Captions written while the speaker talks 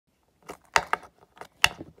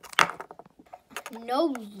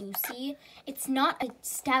No, Lucy, it's not a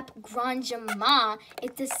step grandma,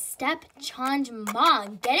 it's a step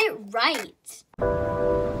changement. Get it right.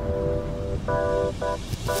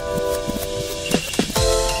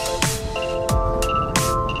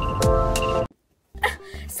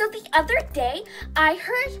 So the other day, I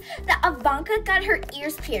heard that Ivanka got her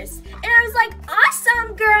ears pierced. And I was like,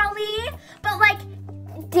 awesome, girly. But like,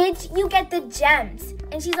 did you get the gems?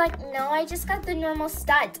 And she's like, no, I just got the normal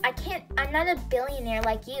studs. I'm not a billionaire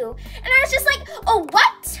like you. And I was just like, oh,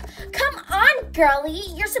 what? Come on, girly.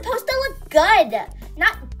 You're supposed to look good,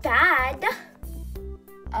 not bad.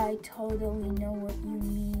 I totally know what you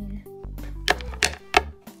mean.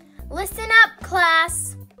 Listen up,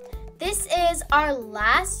 class. This is our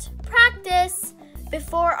last practice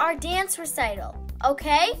before our dance recital,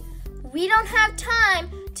 okay? We don't have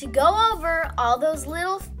time to go over all those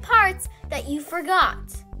little parts that you forgot.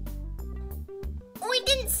 We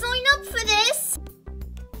didn't sign up for this.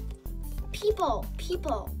 People,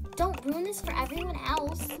 don't ruin this for everyone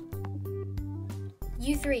else.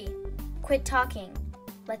 You three, quit talking.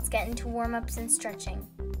 Let's get into warm-ups and stretching.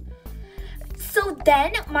 So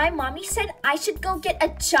then my mommy said I should go get a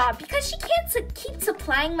job because she can't keep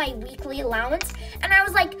supplying my weekly allowance. And I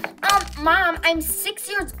was like, Mom, I'm 6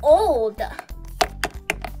 years old.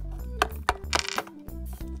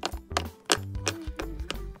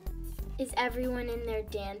 Is everyone in their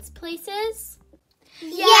dance places?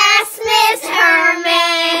 Yes, Miss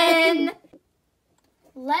Herman.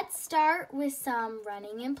 Let's start with some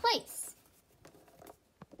running in place.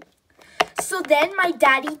 So then my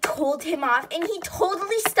daddy told him off and he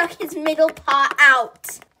totally stuck his middle paw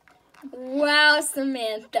out. Wow,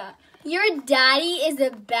 Samantha, your daddy is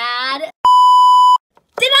a bad...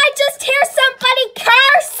 Did I just hear somebody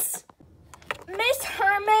curse? Miss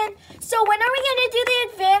Herman, so when are we going to do the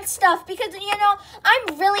advanced stuff? Because, you know,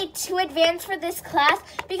 I'm really too advanced for this class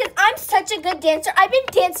because I'm such a good dancer. I've been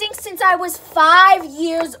dancing since I was 5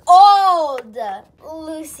 years old.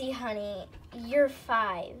 Lucy, honey, you're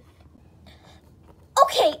 5.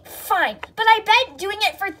 Okay, fine, but I bet doing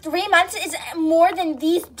it for 3 months is more than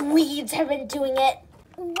these dweebs have been doing it.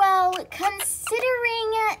 Well,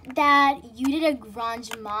 considering that you did a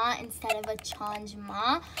grandma instead of a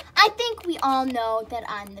changement, I think we all know that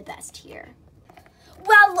I'm the best here.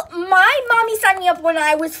 Well, my mommy signed me up when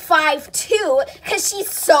I was 5 too, because she's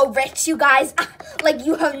so rich, you guys. Like,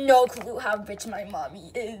 you have no clue how rich my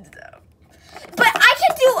mommy is. But I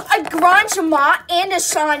can do a grandma and a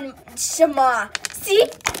changement. See?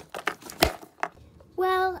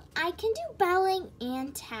 Well, I can do belling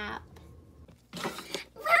and tap.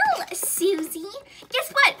 Well, Susie,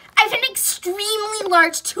 guess what? I have an extremely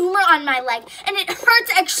large tumor on my leg, and it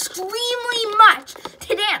hurts extremely much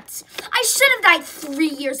to dance. I should have died 3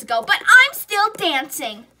 years ago, but I'm still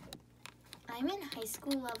dancing. I'm in high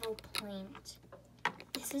school level plaint.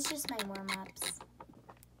 This is just my warm-ups.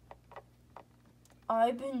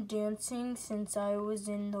 I've been dancing since I was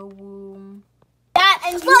in the womb.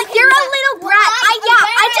 Well, you're a little brat.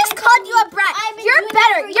 I just called you a brat. You're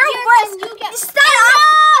better. You're worse.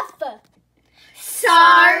 Stop!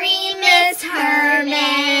 Sorry, Miss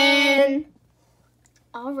Herman.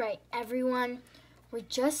 All right, everyone. We're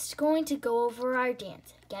just going to go over our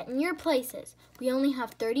dance. Get in your places. We only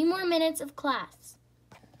have 30 more minutes of class.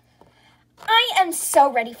 I am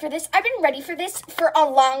so ready for this. I've been ready for this for a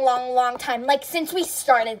long time, like since we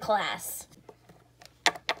started class.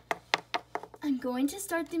 I'm going to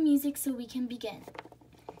start the music so we can begin.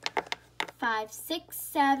 5, 6,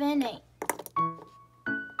 7, 8.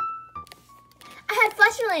 I had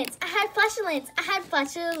flatulence. I had flatulence. I had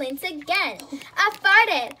flatulence again. I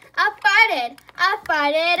farted. I farted. I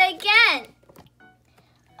farted again.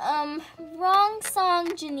 Wrong song,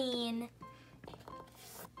 Janine.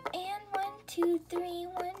 And 1, 2, 3,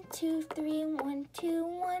 1, 2, 3, 1, 2,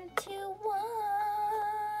 1, 2, 1.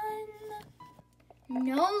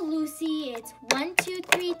 No, Lucy, it's 1, 2,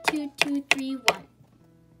 3, 2, 2, 3, 1.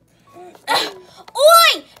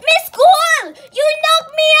 Oi! Miss Gould! You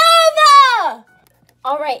knocked me over!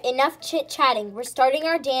 All right, enough chit-chatting. We're starting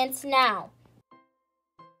our dance now.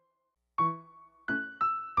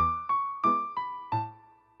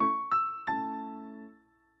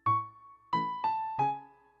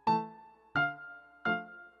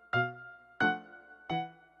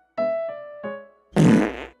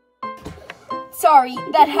 Sorry,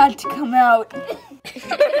 that had to come out.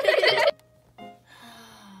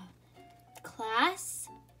 Class,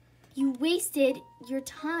 you wasted your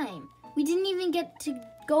time. We didn't even get to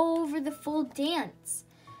go over the full dance.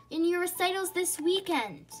 In your recitals this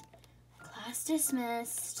weekend. Class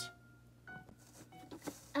dismissed.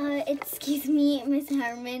 Excuse me, Miss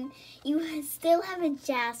Harmon. You still have a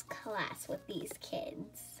jazz class with these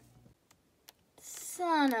kids.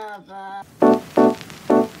 Son of a...